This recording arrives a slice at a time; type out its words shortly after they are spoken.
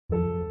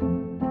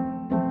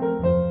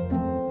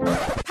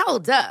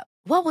Hold up.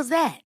 What was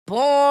that?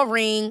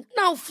 Boring.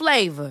 No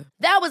flavor.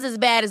 That was as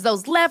bad as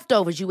those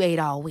leftovers you ate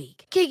all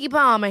week. Keke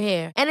Palmer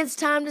here, and it's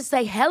time to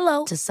say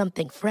hello to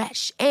something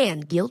fresh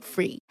and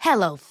guilt-free.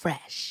 Hello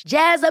Fresh.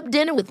 Jazz up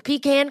dinner with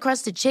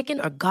pecan-crusted chicken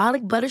or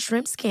garlic butter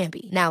shrimp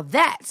scampi. Now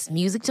that's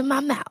music to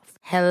my mouth.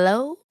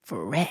 Hello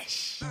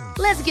Fresh.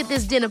 Let's get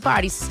this dinner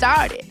party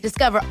started.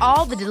 Discover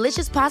all the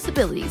delicious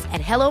possibilities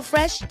at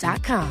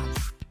hellofresh.com.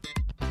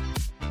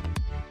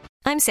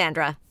 I'm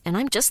Sandra, and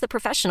I'm just the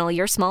professional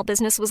your small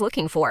business was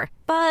looking for.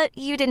 But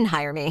you didn't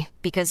hire me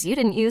because you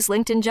didn't use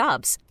LinkedIn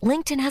Jobs.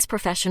 LinkedIn has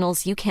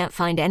professionals you can't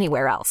find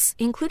anywhere else,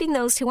 including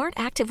those who aren't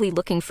actively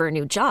looking for a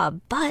new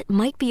job, but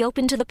might be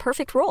open to the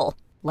perfect role,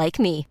 like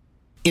me.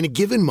 In a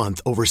given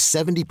month, over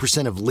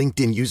 70% of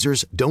LinkedIn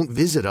users don't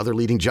visit other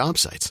leading job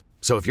sites.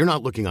 So if you're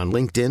not looking on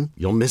LinkedIn,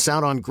 you'll miss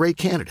out on great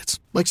candidates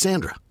like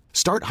Sandra.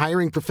 Start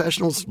hiring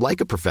professionals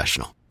like a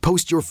professional.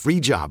 Post your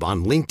free job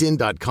on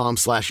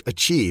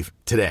linkedin.com/achieve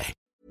today.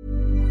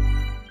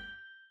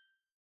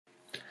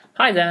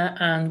 Hi there,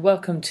 and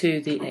welcome to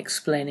the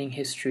Explaining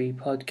History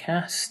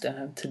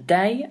podcast.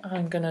 Today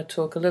I'm going to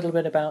talk a little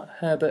bit about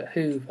Herbert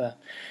Hoover.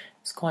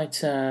 It's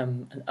quite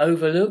an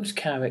overlooked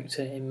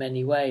character in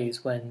many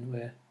ways when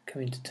we're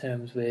coming to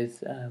terms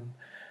with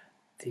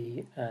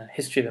the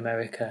history of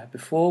America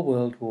before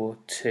World War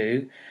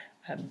II.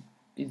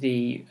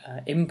 The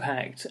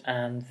impact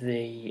and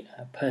the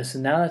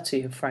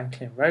personality of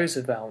Franklin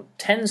Roosevelt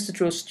tends to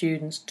draw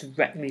students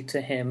directly to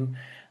him.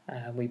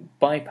 We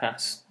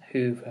bypass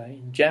Hoover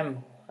in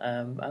general,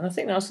 and I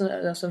think that's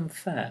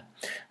unfair.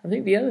 I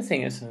think the other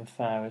thing that's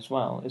unfair as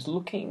well is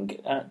looking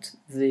at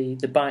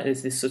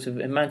there's this sort of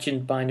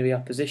imagined binary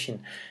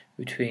opposition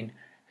between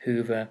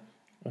Hoover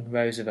and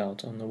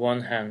Roosevelt. On the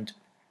one hand,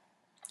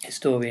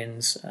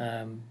 historians,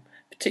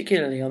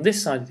 particularly on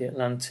this side of the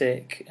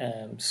Atlantic,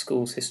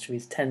 schools'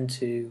 histories tend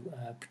to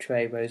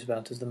portray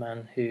Roosevelt as the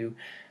man who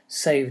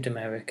saved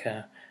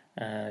America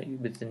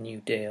with the New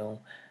Deal.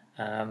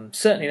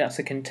 Certainly that's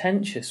a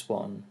contentious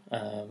one.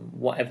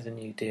 Whatever the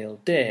New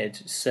Deal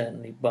did,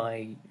 certainly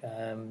by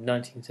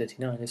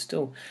 1939, there's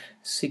still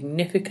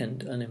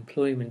significant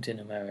unemployment in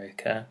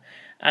America.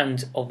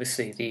 And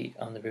obviously,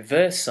 on the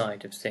reverse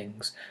side of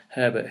things,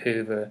 Herbert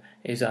Hoover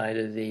is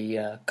either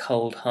the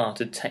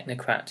cold-hearted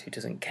technocrat who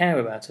doesn't care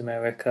about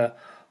America,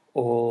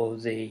 or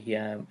the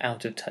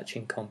out-of-touch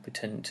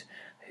incompetent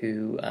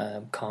who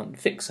can't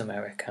fix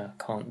America,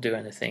 can't do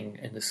anything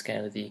in the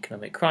scale of the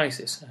economic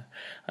crisis.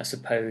 I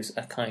suppose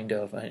a kind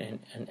of an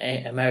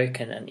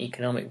American and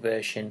economic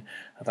version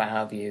of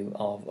our view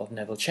of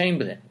Neville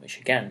Chamberlain, which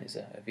again is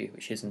a view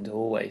which isn't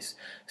always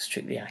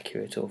strictly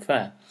accurate or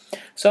fair.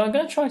 So I'm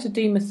going to try to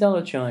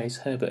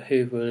demythologise Herbert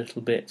Hoover a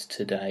little bit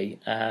today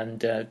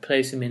and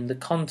place him in the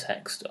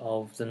context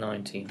of the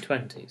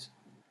 1920s.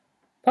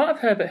 Part of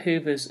Herbert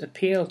Hoover's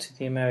appeal to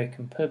the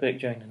American public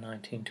during the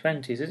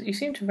 1920s is he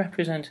seemed to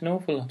represent an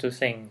awful lot of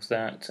things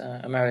that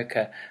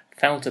America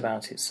felt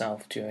about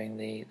itself during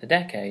the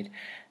decade.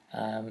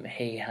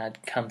 He had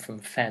come from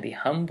fairly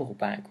humble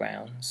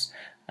backgrounds.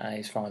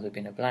 His father had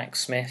been a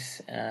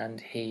blacksmith,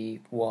 and he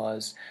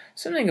was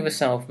something of a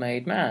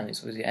self-made man.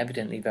 He was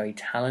evidently a very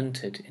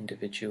talented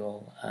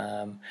individual.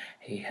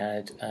 He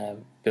had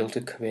built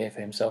a career for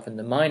himself in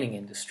the mining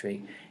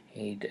industry.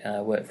 He'd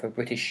worked for a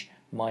British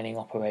mining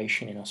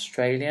operation in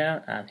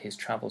Australia, and his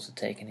travels had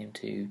taken him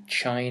to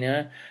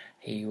China.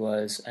 He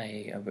was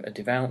a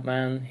devout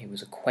man. He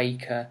was a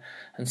Quaker,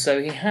 and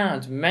so he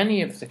had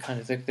many of the kind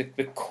of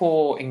the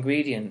core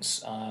ingredients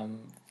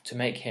to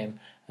make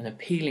him an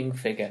appealing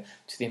figure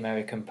to the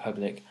American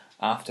public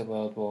after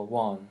World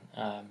War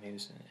I. He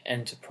was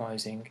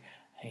enterprising.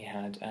 He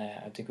had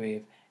a degree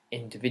of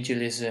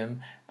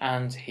individualism,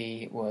 and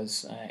he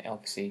was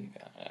obviously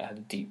had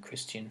a deep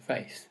Christian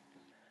faith.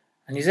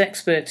 And his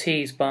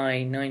expertise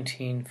by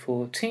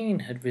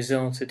 1914 had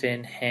resulted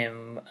in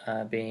him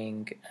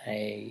being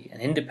an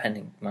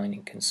independent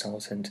mining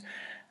consultant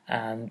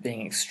and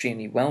being an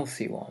extremely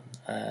wealthy one.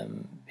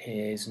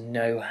 His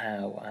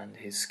know-how and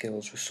his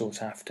skills were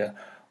sought after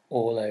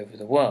all over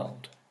the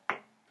world.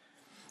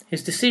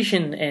 His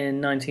decision in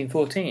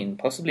 1914,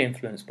 possibly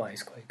influenced by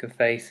his Quaker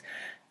faith,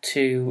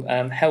 to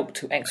help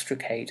to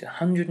extricate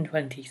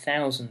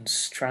 120,000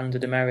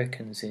 stranded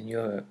Americans in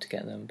Europe to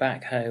get them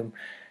back home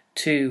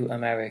to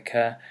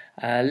America,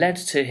 led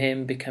to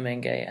him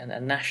becoming a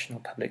national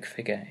public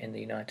figure in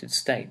the United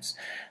States.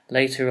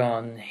 Later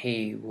on,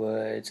 he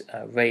would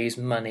raise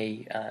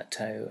money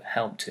to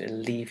help to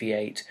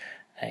alleviate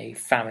a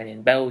famine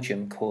in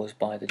Belgium caused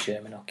by the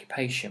German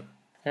occupation.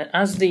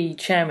 As the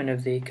chairman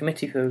of the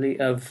Committee for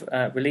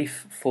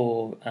Relief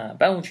for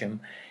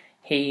Belgium,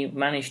 he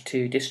managed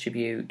to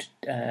distribute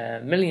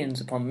millions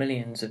upon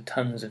millions of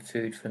tons of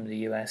food from the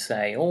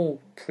USA,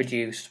 all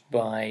produced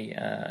by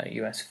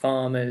US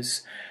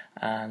farmers,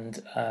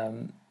 and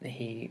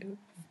he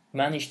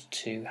managed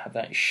to have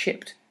that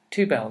shipped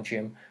to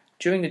Belgium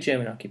during the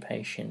German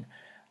occupation,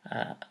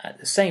 at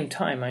the same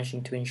time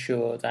managing to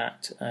ensure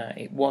that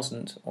it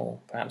wasn't, or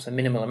perhaps a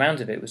minimal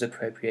amount of it, was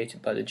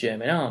appropriated by the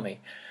German army.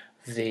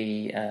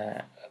 the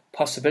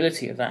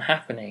possibility of that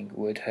happening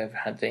would have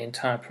had the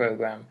entire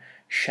programme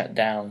shut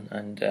down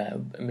and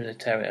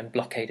military and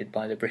blockaded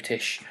by the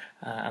British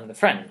and the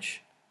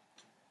French.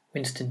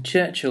 Winston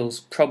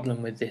Churchill's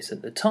problem with this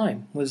at the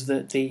time was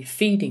that the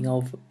feeding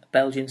of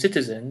Belgian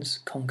citizens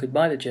conquered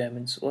by the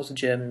Germans was a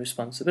German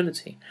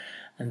responsibility,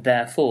 and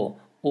therefore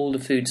all the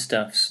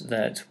foodstuffs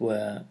that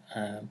were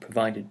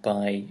provided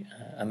by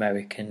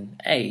American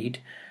aid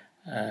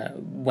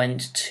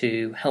went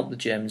to help the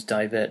Germans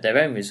divert their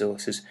own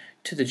resources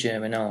to the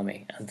German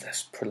army and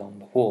thus prolong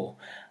the war.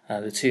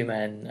 The two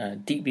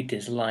men deeply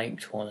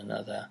disliked one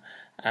another,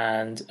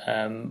 and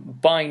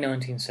by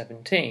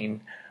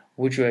 1917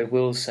 Woodrow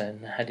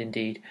Wilson had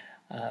indeed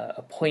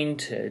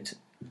appointed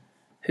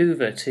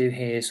Hoover to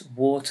his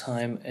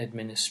wartime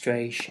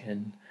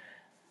administration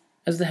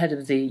as the head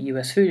of the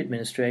US Food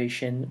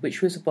Administration,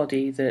 which was a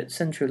body that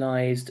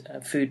centralised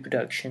food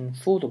production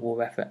for the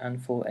war effort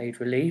and for aid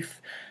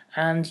relief,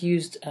 and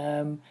used,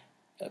 at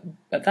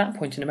that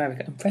point in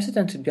America,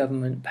 unprecedented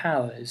government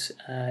powers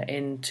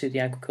into the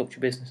agriculture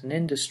business and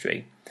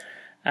industry.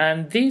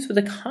 And these were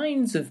the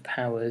kinds of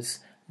powers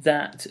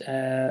that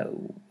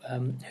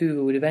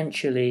Hoover would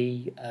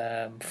eventually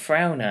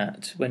frown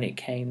at when it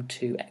came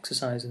to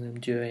exercising them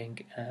during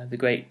the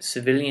great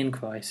civilian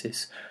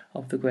crisis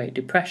of the Great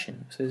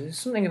Depression. So there's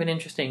something of an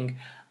interesting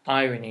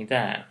irony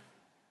there.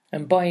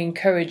 And by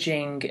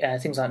encouraging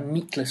things like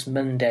meatless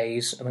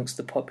Mondays amongst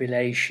the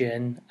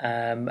population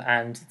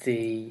and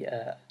the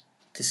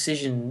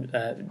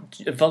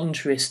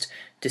voluntarist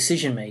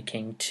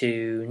decision-making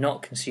to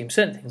not consume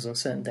certain things on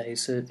certain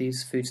days so that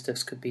these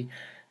foodstuffs could be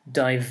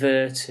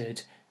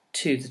diverted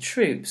to the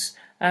troops.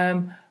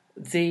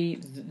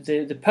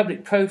 The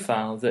public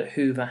profile that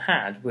Hoover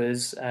had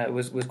was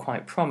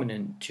quite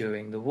prominent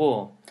during the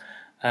war.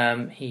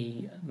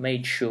 He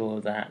made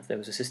sure that there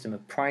was a system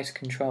of price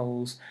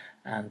controls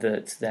and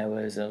that there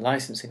was a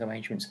licensing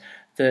arrangements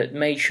that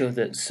made sure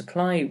that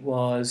supply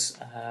was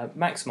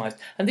maximised.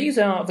 And these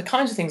are the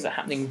kinds of things that are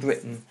happening in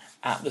Britain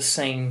at the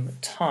same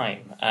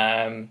time.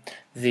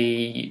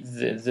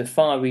 The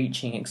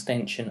far-reaching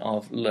extension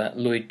of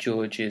Lloyd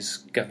George's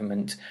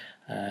government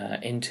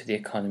into the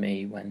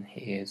economy when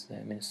he is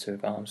the Minister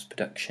of Arms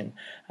Production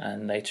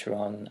and later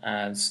on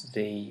as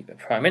the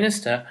Prime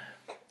Minister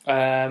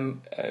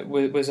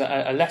was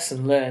a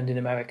lesson learned in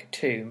America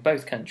too, in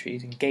both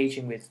countries,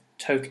 engaging with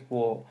total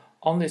war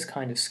on this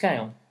kind of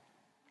scale,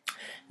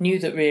 knew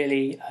that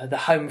really the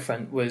home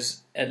front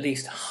was at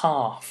least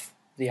half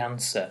the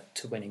answer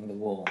to winning the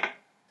war.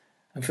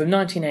 And from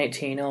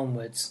 1918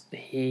 onwards,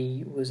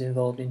 he was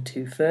involved in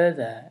two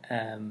further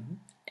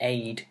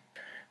aid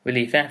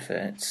relief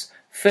efforts.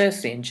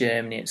 Firstly, in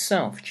Germany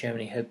itself.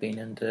 Germany had been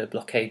under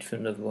blockade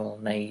from the Royal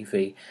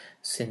Navy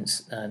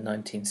since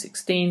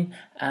 1916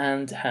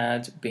 and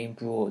had been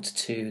brought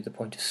to the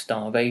point of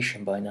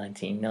starvation by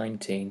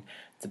 1919.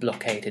 The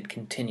blockade had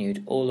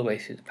continued all the way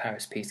through the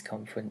Paris Peace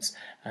Conference,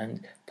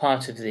 and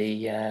part of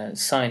the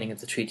signing of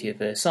the Treaty of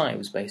Versailles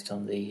was based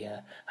on the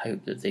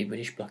hope that the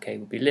British blockade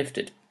would be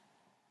lifted.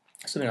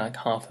 Something like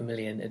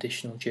 500,000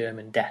 additional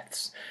German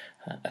deaths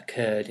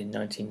occurred in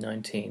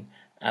 1919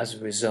 as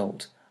a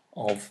result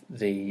of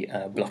the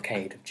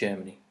blockade of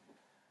Germany.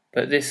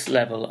 But this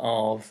level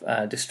of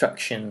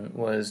destruction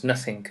was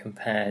nothing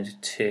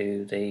compared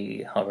to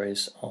the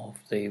horrors of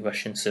the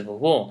Russian Civil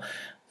War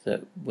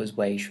that was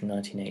waged from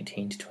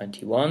 1918 to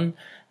 21.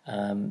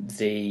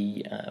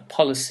 The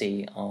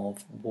policy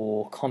of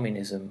war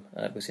communism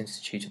was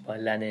instituted by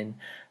Lenin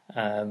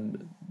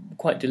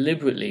quite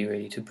deliberately,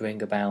 really, to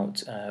bring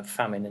about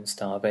famine and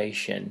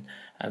starvation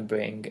and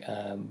bring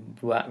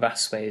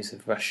vast swathes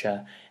of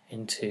Russia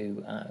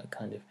into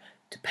kind of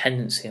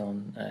dependency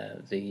on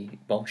the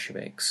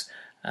Bolsheviks,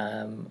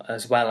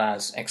 as well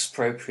as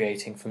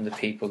expropriating from the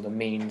people the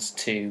means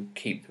to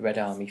keep the Red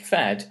Army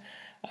fed,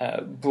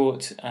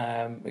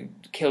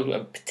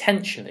 killed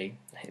potentially,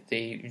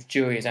 the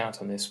jury is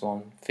out on this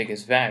one,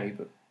 figures vary,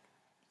 but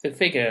the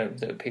figure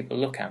that people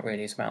look at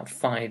really is about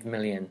 5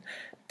 million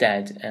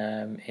dead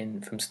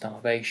from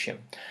starvation.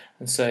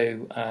 And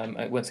so,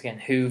 once again,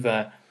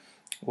 Hoover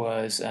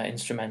was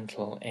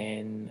instrumental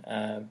in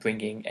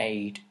bringing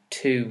aid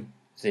to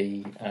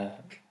the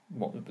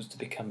what was to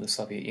become the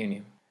Soviet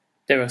Union.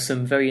 There are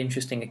some very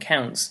interesting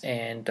accounts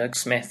in Doug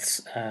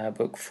Smith's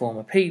book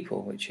Former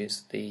People, which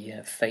is the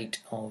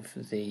fate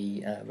of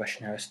the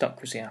Russian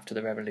aristocracy after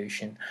the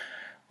revolution,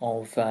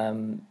 of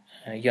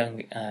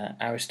young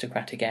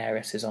aristocratic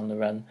heiresses on the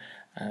run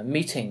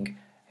meeting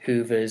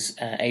Hoover's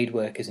aid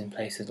workers in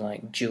places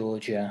like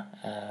Georgia,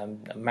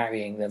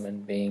 marrying them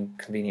and being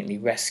conveniently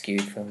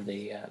rescued from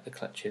the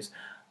clutches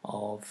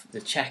of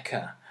the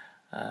Cheka.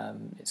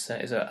 It's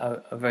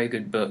a very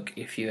good book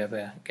if you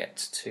ever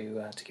get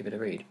to give it a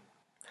read.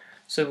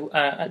 So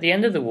at the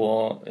end of the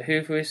war,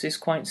 Hoover is this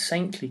quite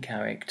saintly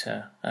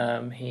character.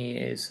 He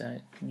is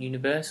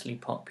universally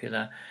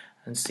popular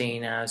and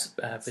seen as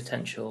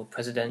potential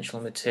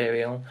presidential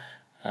material.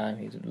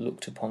 He's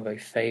looked upon very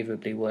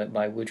favourably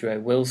by Woodrow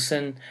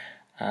Wilson,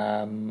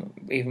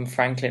 Even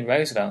Franklin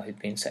Roosevelt, who'd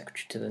been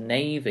Secretary to the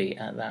Navy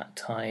at that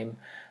time,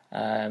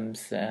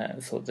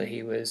 thought that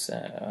he was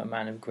a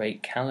man of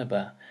great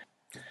caliber.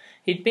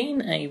 He'd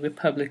been a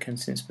Republican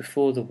since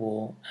before the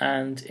war,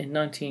 and in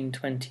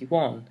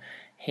 1921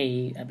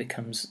 he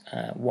becomes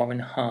Warren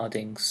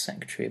Harding's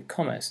Secretary of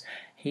Commerce.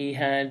 He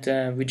had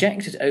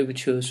rejected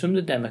overtures from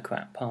the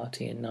Democrat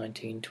Party in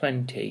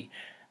 1920,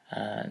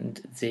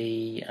 and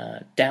the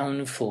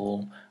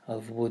downfall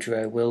of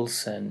Woodrow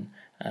Wilson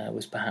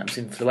was perhaps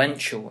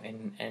influential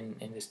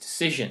in this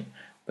decision,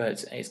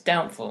 but it's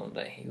doubtful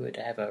that he would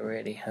ever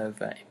really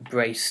have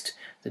embraced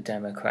the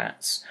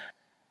Democrats.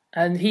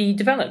 And he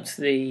developed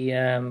the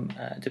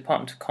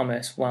Department of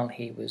Commerce while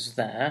he was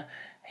there.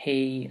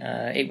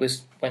 It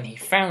was, when he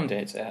found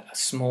it, a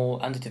small,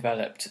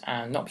 underdeveloped,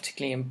 and not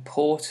particularly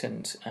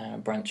important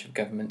branch of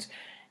government.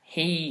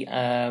 He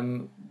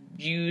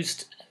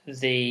used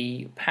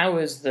the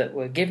powers that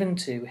were given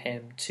to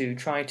him to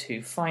try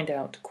to find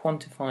out, to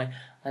quantify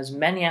as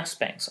many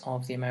aspects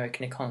of the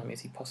American economy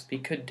as he possibly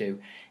could do.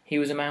 He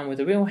was a man with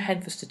a real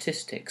head for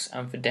statistics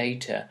and for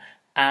data,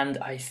 and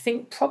I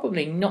think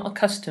probably not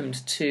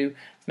accustomed to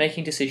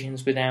making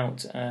decisions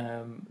without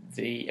a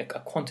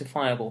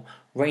quantifiable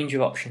range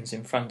of options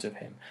in front of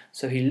him.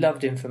 So he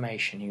loved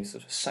information. He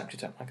sort of sucked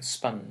it up like a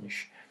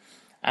sponge.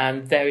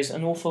 And there is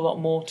an awful lot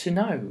more to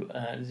know.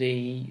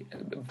 The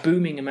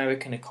booming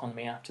American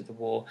economy after the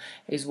war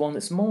is one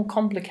that's more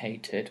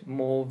complicated,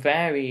 more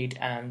varied,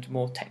 and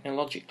more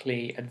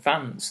technologically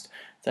advanced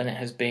than it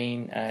has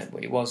been,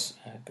 it was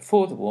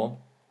before the war.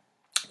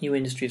 New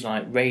industries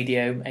like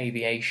radio,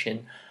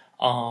 aviation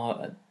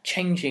are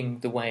changing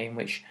the way in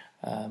which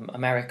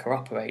America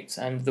operates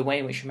and the way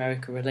in which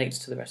America relates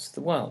to the rest of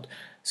the world.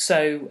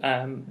 So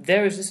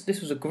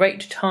this was a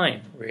great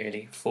time,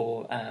 really,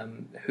 for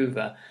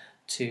Hoover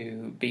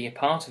to be a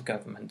part of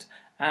government,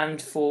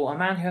 and for a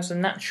man who has a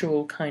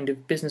natural kind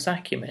of business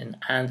acumen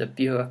and a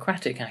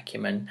bureaucratic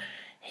acumen,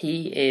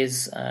 he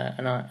is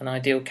an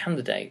ideal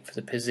candidate for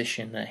the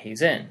position that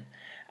he's in.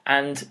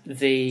 And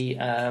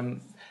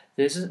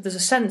there's a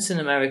sense in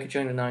America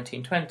during the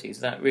 1920s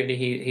that really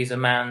he's a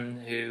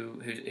man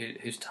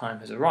whose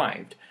time has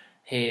arrived.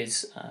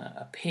 His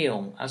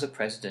appeal as a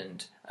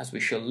president, as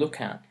we shall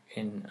look at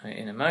in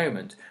a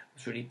moment,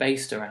 was really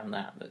based around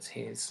that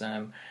he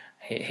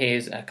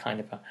is a kind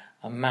of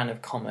a man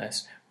of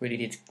commerce, really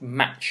did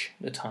match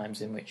the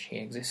times in which he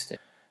existed.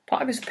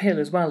 Part of his appeal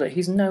as well, that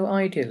he's no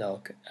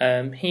ideologue.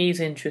 He's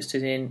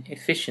interested in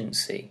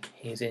efficiency.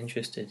 He's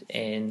interested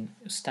in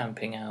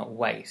stamping out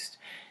waste.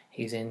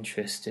 He's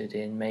interested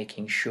in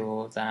making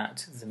sure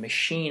that the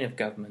machine of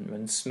government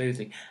runs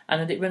smoothly,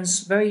 and that it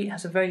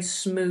has a very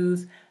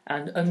smooth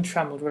and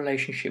untrammeled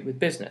relationship with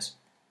business.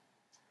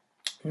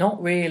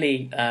 Not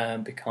really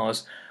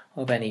because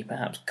of any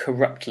perhaps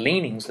corrupt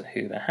leanings that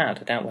Hoover had.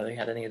 I doubt whether he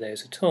had any of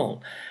those at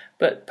all.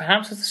 But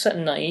perhaps there's a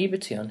certain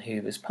naivety on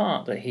Hoover's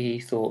part, that he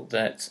thought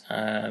that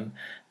the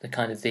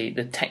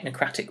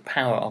technocratic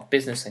power of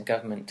business and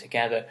government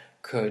together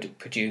could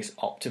produce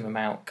optimum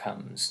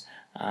outcomes.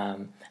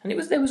 And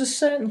there was a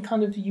certain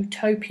kind of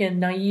utopian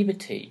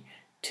naivety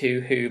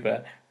to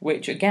Hoover,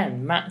 which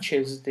again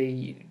matches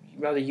the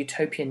rather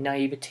utopian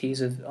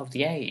naiveties of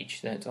the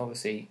age that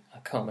obviously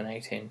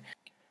culminate in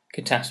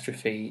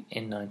catastrophe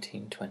in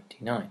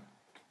 1929.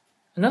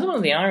 Another one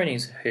of the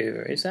ironies of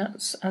Hoover is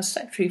that as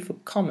Secretary for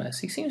Commerce,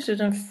 he seems to have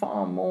done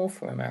far more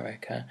for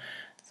America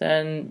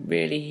than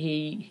really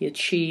he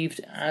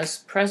achieved as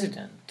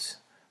president.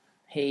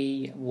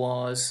 He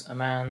was a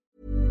man.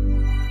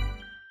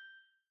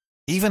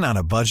 Even on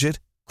a budget,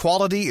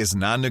 quality is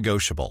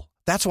non-negotiable.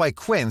 That's why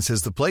Quince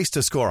is the place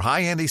to score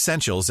high-end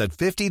essentials at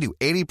 50 to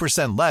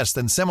 80% less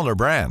than similar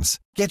brands.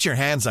 Get your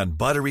hands on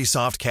buttery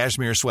soft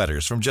cashmere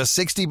sweaters from just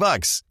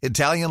 $60,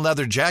 Italian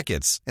leather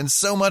jackets, and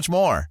so much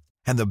more.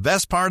 And the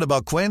best part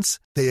about Quince,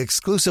 they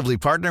exclusively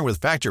partner with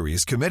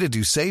factories committed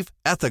to safe,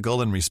 ethical,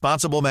 and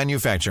responsible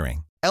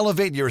manufacturing.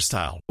 Elevate your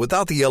style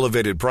without the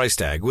elevated price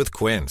tag with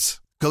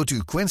Quince. Go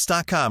to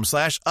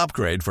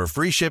quince.com/upgrade for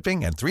free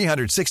shipping and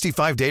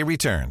 365-day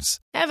returns.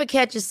 Ever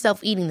catch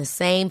yourself eating the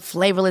same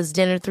flavorless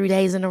dinner 3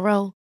 days in a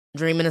row?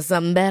 Dreaming of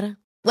something better?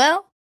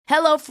 Well,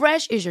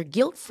 HelloFresh is your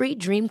guilt-free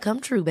dream come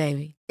true,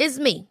 baby. It's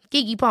me,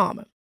 Keke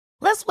Palmer.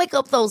 Let's wake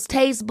up those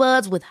taste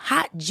buds with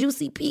hot,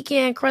 juicy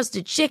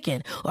pecan-crusted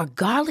chicken or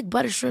garlic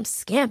butter shrimp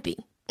scampi.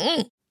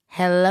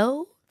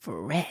 Hello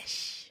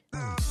Fresh.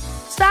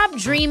 Stop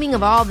dreaming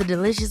of all the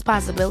delicious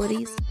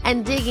possibilities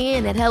and dig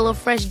in at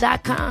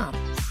HelloFresh.com.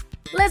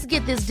 Let's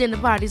get this dinner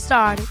party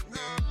started.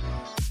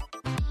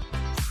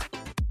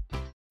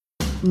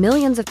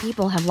 Millions of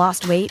people have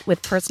lost weight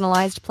with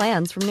personalized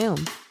plans from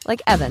Noom.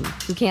 Like Evan,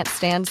 who can't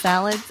stand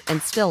salads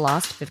and still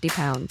lost 50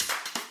 pounds.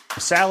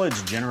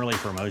 Salads generally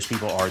for most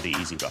people are the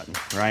easy button,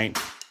 right?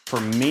 For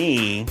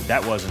me,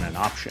 that wasn't an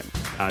option.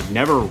 I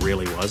never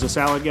really was a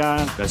salad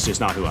guy. That's just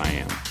not who I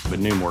am.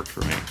 But Noom worked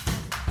for me.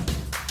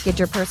 Get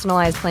your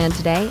personalized plan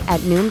today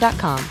at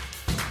Noom.com.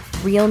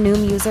 Real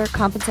Noom user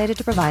compensated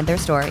to provide their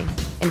story.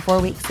 In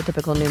 4 weeks, the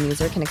typical Noom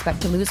user can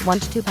expect to lose 1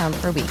 to 2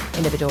 pounds per week.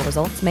 Individual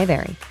results may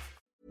vary.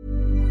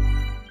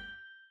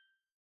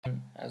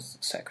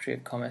 Secretary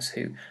of Commerce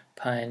who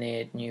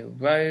pioneered new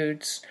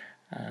roads.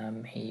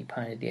 He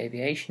pioneered the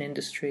aviation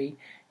industry.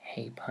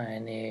 He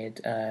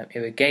pioneered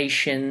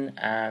irrigation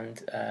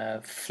and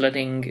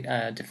flooding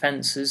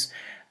defences.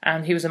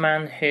 And he was a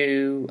man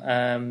who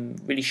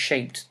really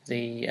shaped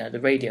the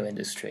radio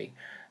industry.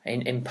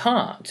 In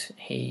part,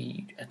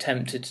 he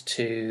attempted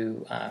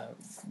to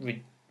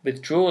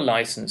withdraw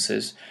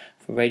licences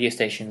for radio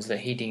stations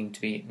that he deemed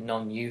to be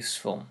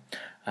non-useful.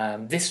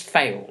 This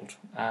failed,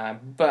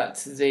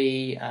 but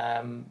the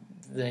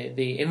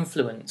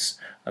influence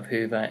of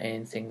Hoover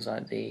in things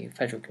like the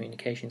Federal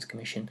Communications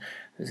Commission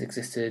that's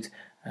existed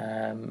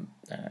in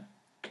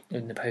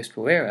the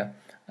post-war era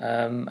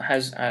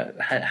has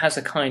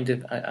a kind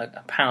of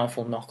a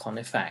powerful knock-on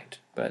effect,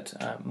 but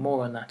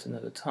more on that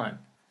another time.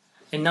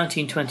 In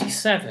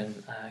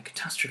 1927, a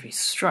catastrophe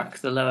struck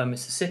the lower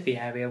Mississippi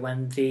area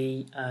when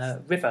the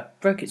river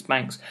broke its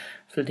banks,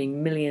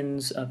 flooding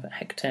millions of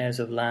hectares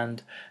of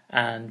land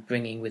and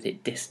bringing with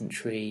it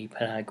dysentery,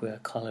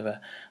 pellagra, cholera,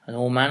 and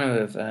all manner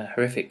of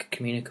horrific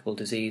communicable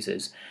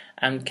diseases.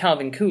 And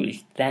Calvin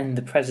Coolidge, then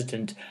the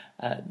president,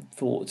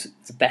 thought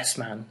the best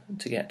man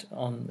to get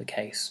on the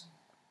case,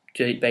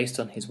 based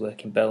on his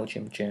work in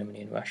Belgium,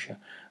 Germany, and Russia,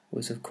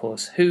 was, of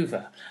course,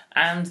 Hoover.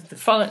 And the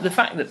fact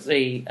that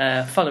the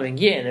following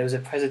year there was a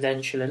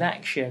presidential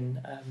election,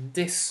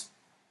 this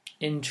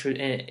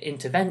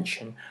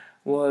intervention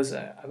was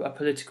a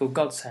political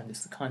godsend.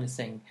 It's the kind of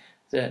thing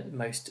that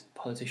most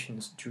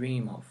politicians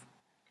dream of.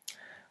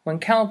 When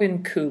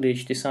Calvin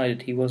Coolidge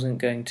decided he wasn't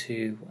going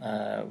to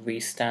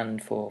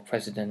rerun for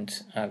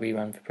president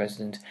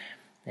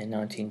in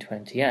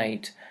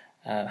 1928,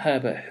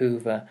 Herbert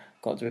Hoover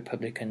got the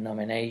Republican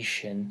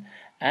nomination.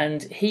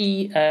 And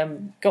he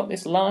got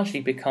this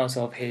largely because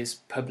of his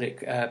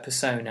public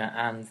persona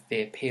and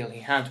the appeal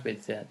he had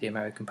with the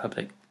American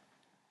public.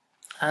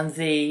 And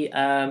the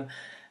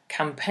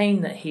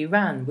campaign that he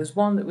ran was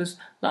one that was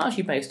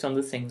largely based on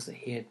the things that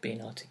he had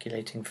been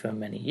articulating for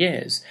many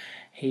years.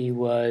 He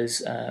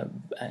was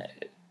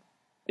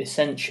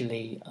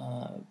essentially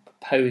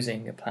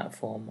proposing a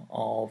platform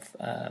of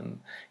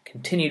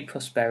continued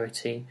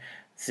prosperity.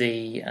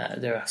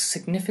 There are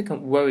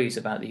significant worries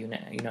about the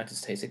United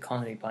States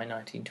economy by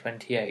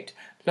 1928.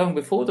 Long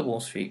before the Wall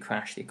Street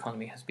crash, the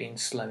economy has been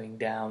slowing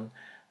down.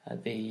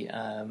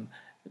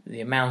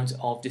 The amount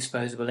of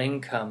disposable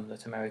income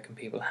that American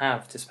people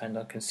have to spend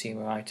on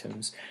consumer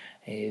items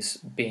is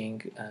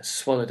being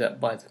swallowed up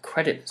by the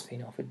credit that's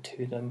been offered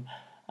to them,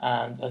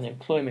 and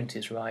unemployment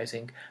is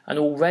rising. And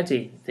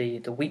already the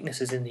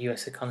weaknesses in the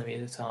US economy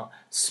that are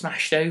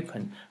smashed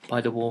open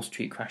by the Wall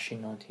Street crash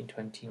in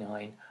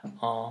 1929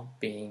 are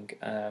being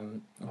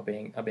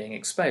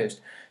exposed.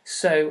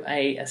 So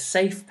a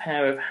safe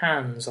pair of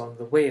hands on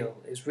the wheel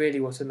is really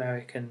what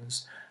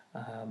Americans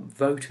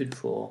voted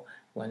for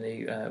when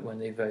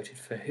they voted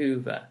for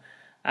Hoover,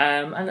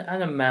 and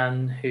a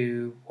man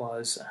who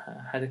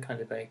had a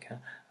kind of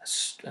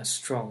a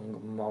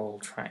strong moral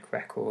track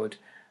record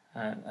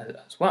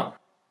as well.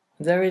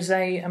 There is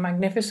a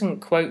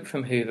magnificent quote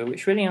from Hoover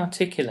which really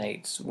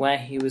articulates where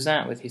he was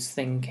at with his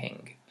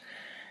thinking.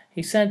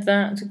 He said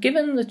that,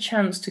 given the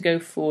chance to go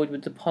forward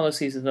with the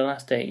policies of the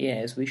last 8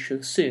 years, we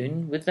shall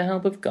soon, with the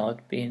help of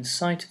God, be in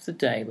sight of the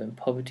day when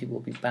poverty will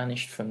be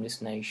banished from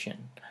this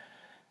nation.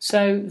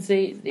 So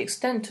the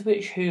extent to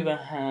which Hoover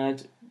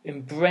had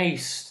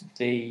embraced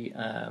the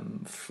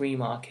free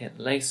market,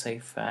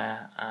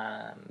 laissez-faire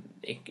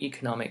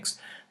economics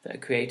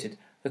that created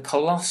the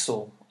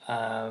colossal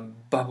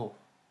bubble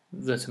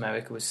that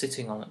America was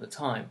sitting on at the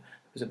time,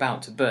 was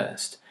about to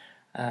burst,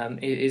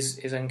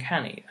 is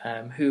uncanny.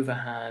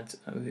 Hoover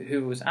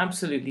was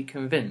absolutely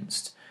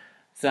convinced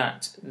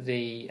that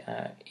the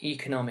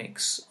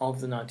economics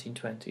of the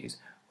 1920s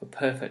were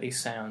perfectly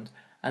sound,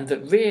 and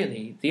that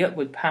really the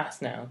upward path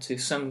now to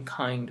some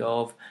kind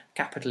of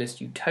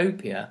capitalist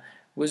utopia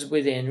was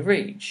within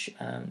reach.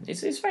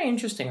 It's very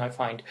interesting, I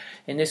find,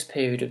 in this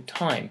period of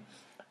time,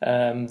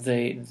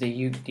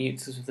 the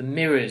sort of the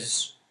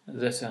mirrors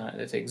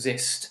that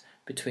exist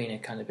between a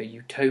kind of a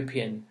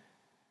utopian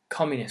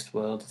communist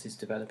world that is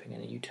developing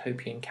and a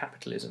utopian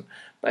capitalism,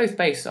 both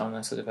based on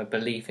a sort of a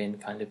belief in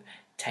kind of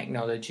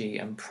technology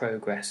and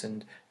progress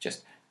and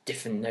just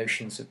different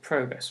notions of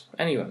progress.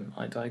 Anyway,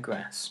 I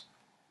digress.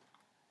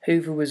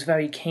 Hoover was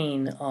very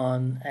keen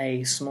on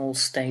a small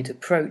state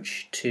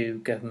approach to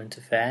government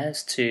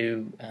affairs,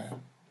 to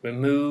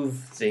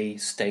remove the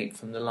state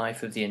from the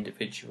life of the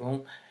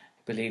individual.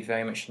 He believed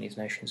very much in these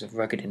notions of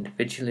rugged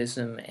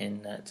individualism,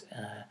 in that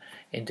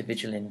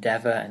individual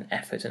endeavour and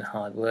effort and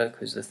hard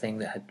work was the thing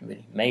that had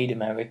really made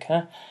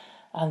America,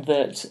 and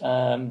that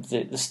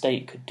the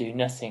state could do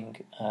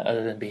nothing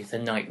other than be the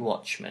night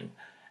watchman,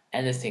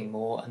 anything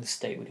more, and the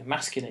state would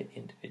emasculate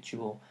the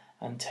individual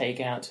and take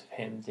out of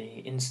him the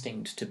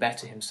instinct to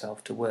better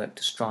himself, to work,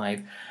 to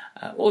strive.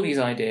 All these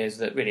ideas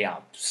that really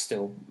are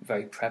still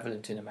very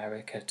prevalent in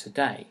America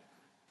today.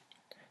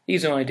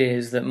 These are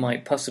ideas that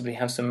might possibly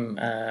have some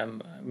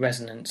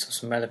resonance or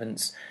some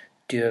relevance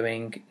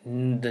during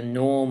the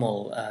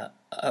normal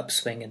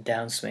upswing and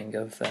downswing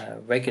of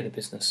regular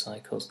business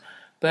cycles,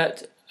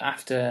 But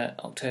after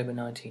October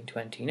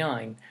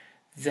 1929,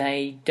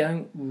 they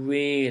don't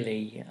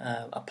really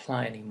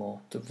apply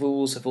anymore. The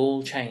rules have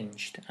all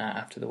changed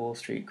after the Wall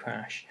Street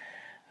crash.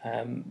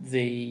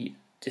 The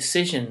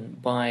decision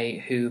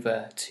by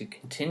Hoover to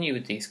continue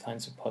with these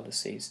kinds of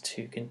policies,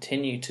 to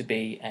continue to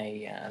be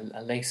a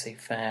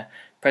laissez-faire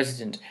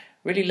president,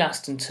 really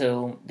lasts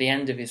until the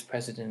end of his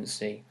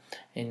presidency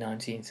in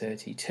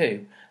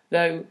 1932.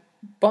 Though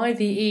by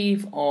the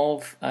eve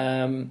of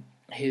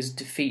his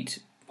defeat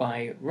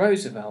by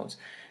Roosevelt,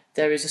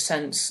 there is a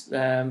sense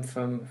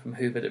from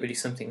Hoover that really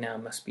something now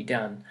must be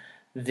done.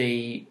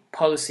 The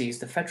policies,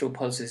 the federal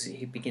policies that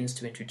he begins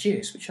to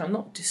introduce, which are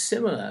not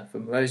dissimilar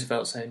from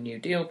Roosevelt's own New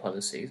Deal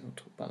policies, I'll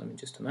talk about them in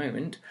just a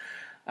moment,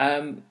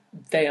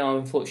 they are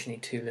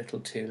unfortunately too little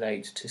too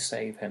late to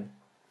save him.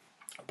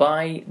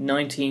 By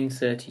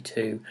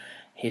 1932,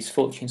 his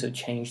fortunes have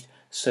changed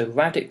so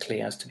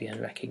radically as to be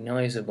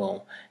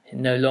unrecognisable.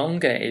 No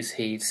longer is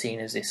he seen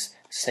as this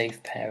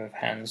safe pair of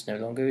hands, no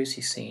longer is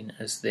he seen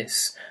as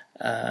this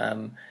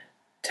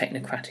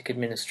technocratic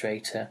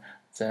administrator,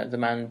 the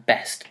man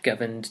best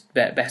governed,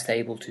 best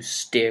able to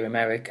steer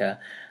America.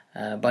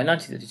 By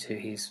 1932,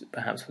 he's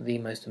perhaps the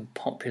most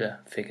unpopular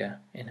figure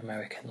in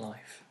American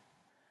life.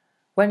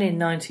 When in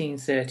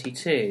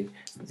 1932,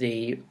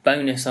 the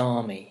bonus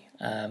army,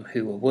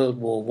 who were World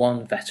War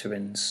I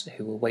veterans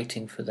who were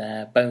waiting for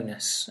their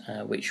bonus,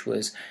 which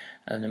was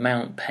an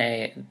amount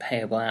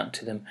payable out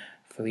to them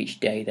for each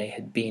day they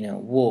had been at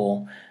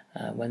war,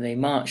 when they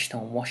marched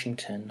on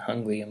Washington,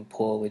 hungry and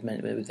poor,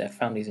 with their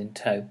families in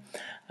tow,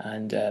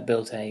 and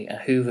built a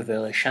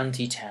Hooverville, a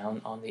shanty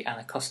town on the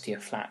Anacostia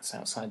Flats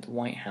outside the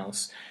White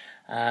House,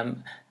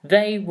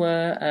 they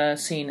were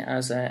seen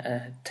as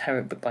a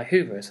terror, but by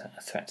Hoover as a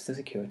threat to the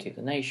security of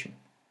the nation.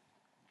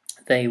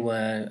 They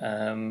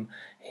were,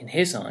 in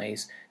his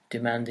eyes,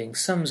 demanding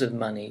sums of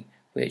money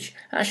which,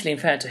 actually, in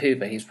fairness to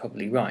Hoover, he's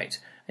probably right,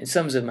 in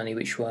sums of money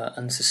which were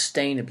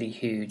unsustainably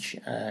huge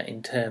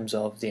in terms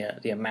of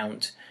the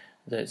amount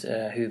that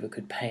Hoover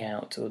could pay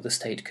out, or the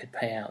state could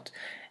pay out.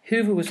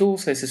 Hoover was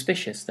also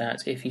suspicious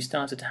that if he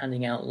started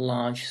handing out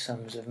large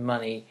sums of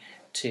money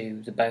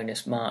to the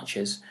bonus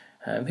marchers,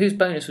 whose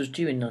bonus was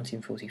due in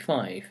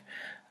 1945,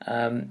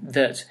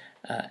 that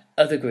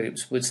other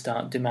groups would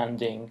start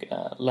demanding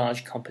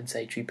large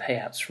compensatory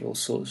payouts for all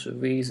sorts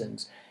of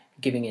reasons.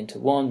 Giving in to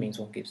one means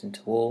one gives in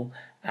to all,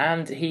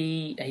 and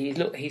he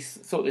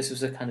thought this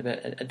was a kind of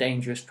a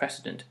dangerous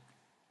precedent.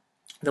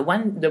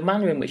 The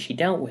manner in which he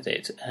dealt with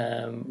it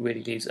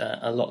really leaves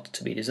a lot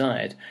to be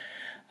desired.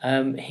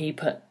 He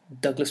put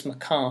Douglas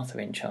MacArthur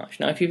in charge.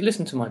 Now, if you've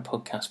listened to my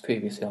podcast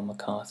previously on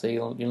MacArthur,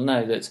 you'll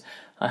know that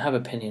I have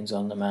opinions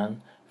on the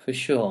man, for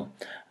sure.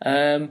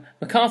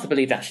 MacArthur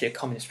believed actually a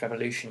communist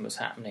revolution was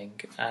happening.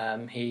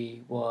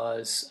 He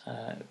was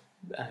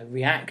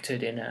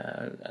reacted in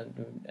a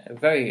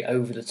very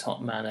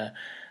over-the-top manner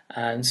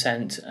and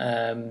sent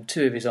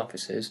two of his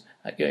officers,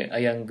 a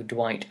young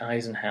Dwight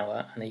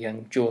Eisenhower and a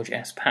young George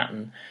S.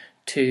 Patton,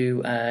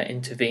 to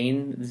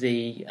intervene.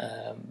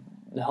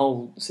 The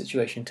whole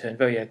situation turned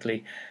very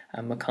ugly,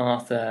 and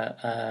MacArthur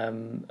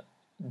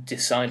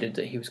decided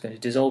that he was going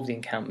to dissolve the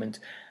encampment,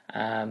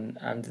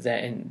 and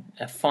then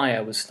a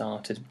fire was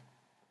started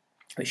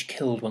which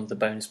killed one of the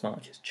bonus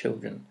marchers'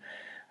 children.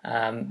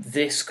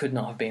 This could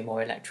not have been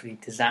more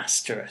electorally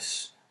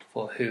disastrous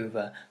for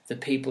Hoover. The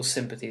people's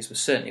sympathies were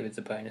certainly with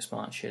the bonus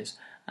marchers.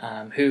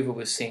 Hoover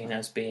was seen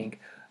as being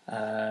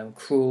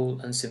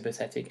cruel,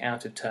 unsympathetic,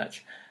 out of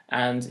touch,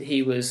 and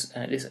he was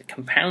this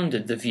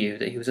compounded the view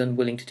that he was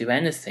unwilling to do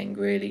anything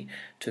really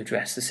to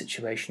address the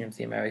situation of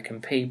the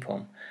American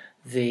people.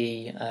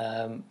 The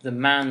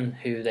man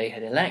who they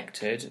had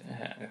elected,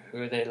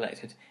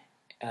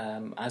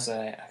 as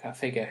a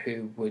figure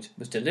who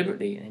was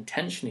deliberately and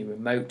intentionally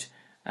remote,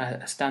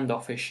 a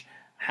standoffish,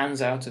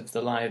 hands out of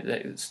the lives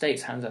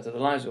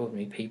of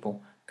ordinary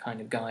people kind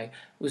of guy,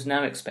 was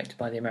now expected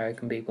by the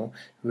American people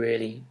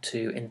really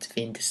to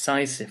intervene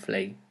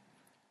decisively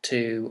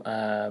to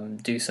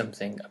do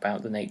something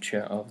about the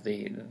nature of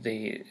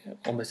the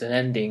almost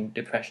unending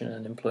depression and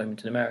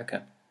unemployment in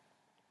America.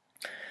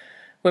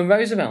 When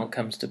Roosevelt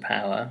comes to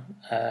power,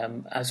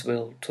 as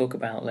we'll talk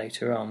about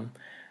later on,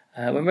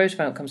 when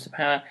Roosevelt comes to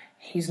power,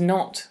 he's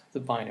not the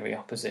binary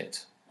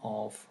opposite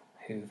of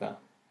Hoover.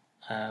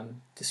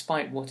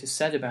 Despite what is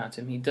said about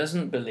him, he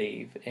doesn't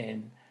believe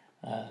in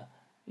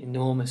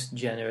enormous,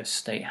 generous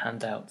state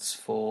handouts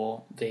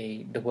for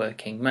the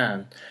working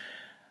man.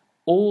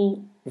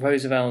 All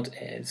Roosevelt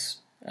is,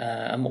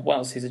 and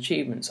whilst his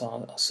achievements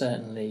are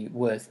certainly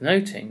worth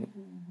noting,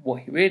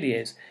 what he really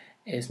is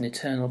an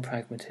eternal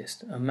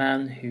pragmatist, a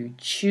man who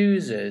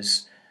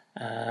chooses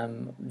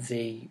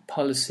the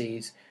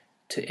policies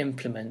to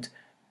implement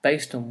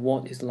based on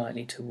what is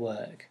likely to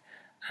work.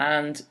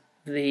 And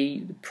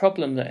the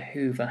problem that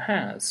Hoover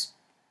has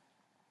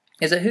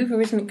is that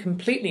Hoover isn't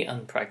completely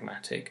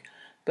unpragmatic,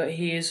 but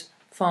he is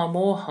far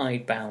more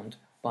hidebound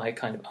by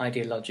kind of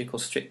ideological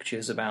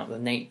strictures about the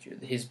nature,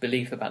 his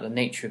belief about the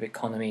nature of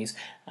economies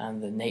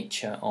and the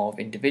nature of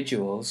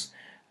individuals,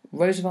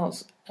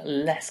 Roosevelt's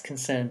less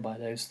concerned by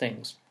those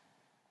things.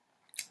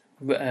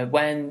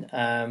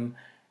 When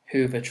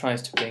Hoover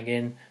tries to bring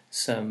in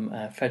some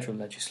federal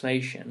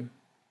legislation,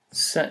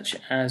 such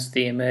as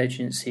the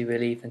Emergency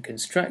Relief and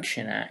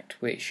Construction Act,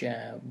 which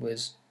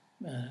was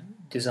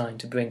designed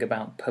to bring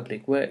about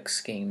public works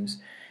schemes,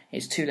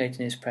 it's too late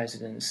in his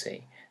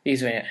presidency.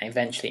 These were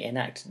eventually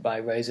enacted by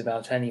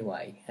Roosevelt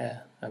anyway,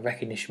 a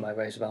recognition by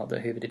Roosevelt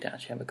that Hoover did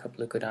actually have a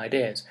couple of good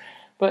ideas,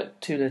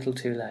 but too little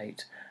too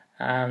late.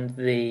 And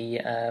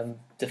the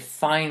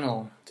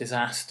final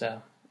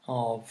disaster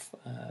of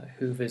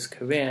Hoover's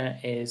career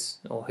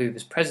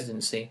Hoover's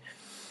presidency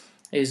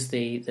is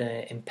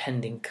the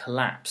impending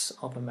collapse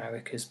of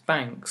America's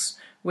banks,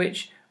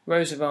 which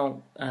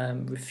Roosevelt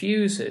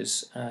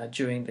refuses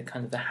during the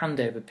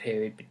handover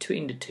period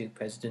between the two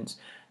presidents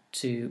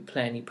to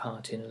play any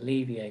part in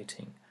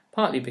alleviating,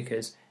 partly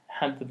because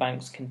had the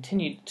banks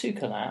continued to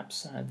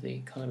collapse, had the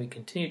economy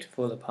continued to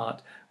fall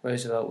apart,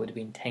 Roosevelt would have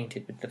been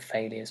tainted with the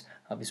failures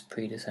of his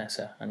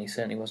predecessor, and he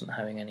certainly wasn't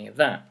having any of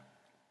that.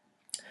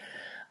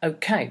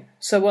 Okay,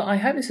 so I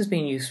hope this has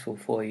been useful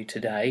for you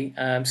today.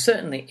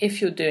 Certainly, if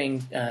you're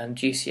doing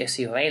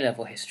GCSE or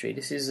A-level history,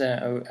 this is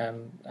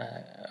an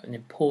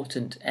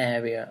important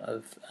area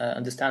of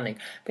understanding.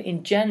 But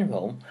in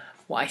general,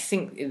 what I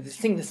think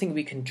the thing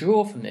we can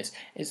draw from this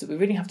is that we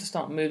really have to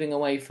start moving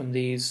away from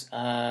these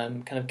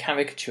kind of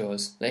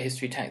caricatures that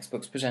history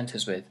textbooks present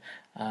us with.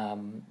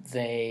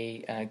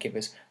 They give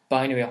us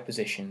binary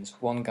oppositions,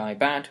 one guy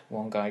bad,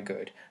 one guy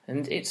good.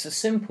 And it's a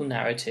simple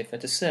narrative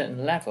at a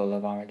certain level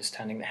of our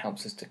understanding that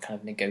helps us to kind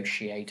of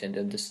negotiate and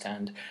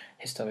understand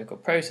historical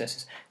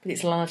processes, but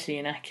it's largely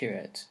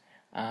inaccurate.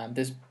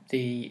 There's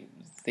the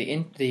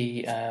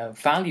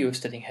value of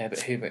studying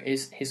Herbert Hoover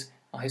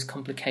are his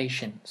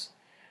complications.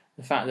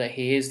 The fact that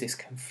he is this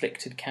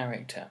conflicted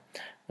character,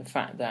 the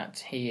fact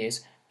that he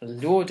is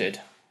lauded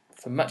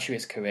for much of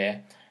his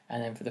career,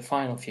 and then for the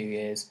final few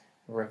years,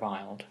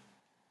 reviled.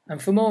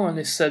 And for more on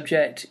this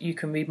subject, you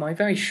can read my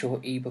very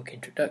short ebook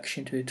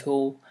introduction to it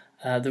all,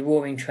 The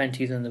Roaring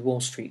Twenties and the Wall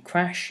Street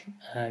Crash.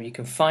 You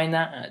can find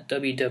that at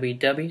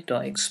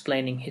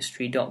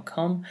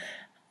www.explaininghistory.com,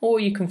 or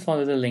you can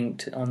follow the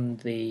link on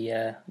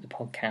the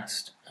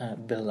podcast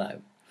below.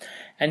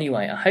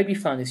 Anyway, I hope you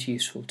found this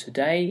useful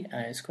today.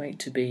 It's great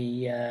to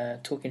be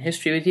talking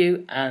history with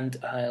you, and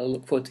I'll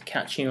look forward to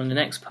catching you on the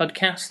next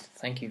podcast.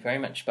 Thank you very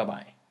much.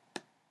 Bye-bye.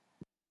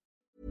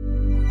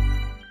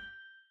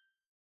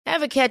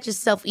 Ever catch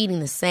yourself eating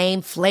the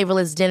same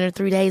flavorless dinner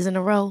 3 days in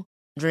a row?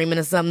 Dreaming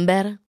of something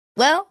better?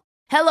 Well,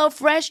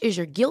 HelloFresh is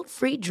your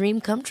guilt-free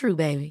dream come true,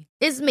 baby.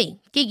 It's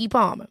me, Keke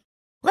Palmer.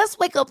 Let's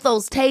wake up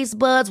those taste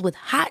buds with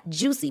hot,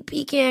 juicy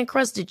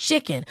pecan-crusted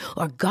chicken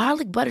or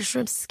garlic butter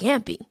shrimp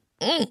scampi.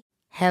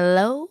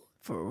 Hello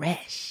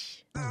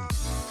Fresh.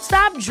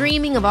 Stop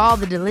dreaming of all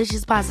the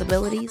delicious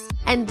possibilities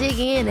and dig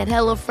in at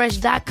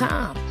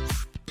HelloFresh.com.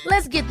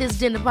 Let's get this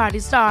dinner party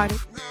started.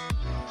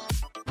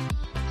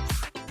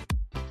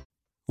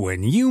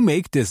 When you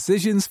make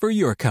decisions for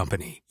your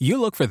company,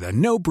 you look for the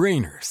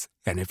no-brainers.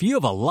 And if you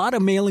have a lot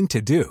of mailing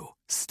to do,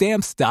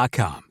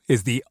 Stamps.com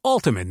is the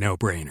ultimate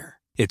no-brainer.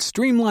 It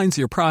streamlines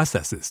your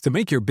processes to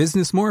make your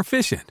business more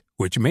efficient,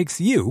 which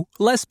makes you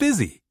less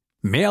busy.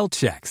 Mail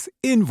checks,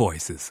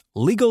 invoices,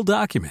 legal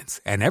documents,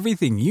 and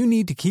everything you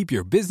need to keep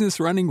your business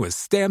running with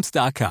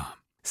Stamps.com.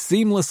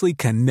 Seamlessly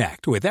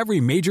connect with every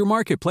major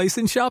marketplace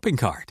and shopping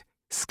cart.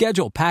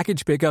 Schedule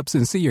package pickups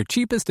and see your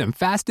cheapest and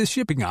fastest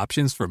shipping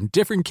options from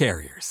different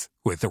carriers,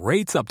 with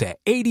rates up to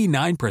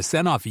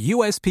 89% off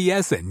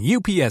USPS and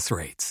UPS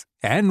rates.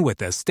 And with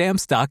the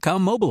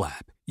Stamps.com mobile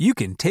app, you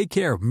can take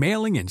care of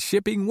mailing and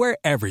shipping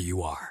wherever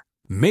you are.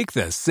 Make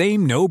the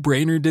same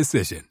no-brainer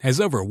decision as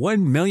over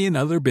 1 million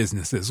other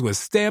businesses with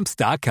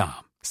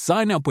Stamps.com.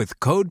 Sign up with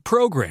code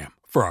PROGRAM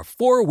for a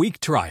 4-week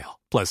trial,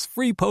 plus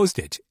free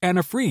postage and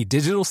a free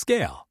digital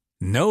scale.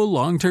 No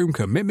long-term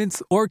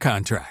commitments or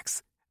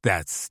contracts.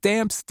 That's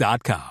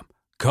Stamps.com.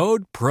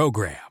 Code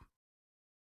PROGRAM.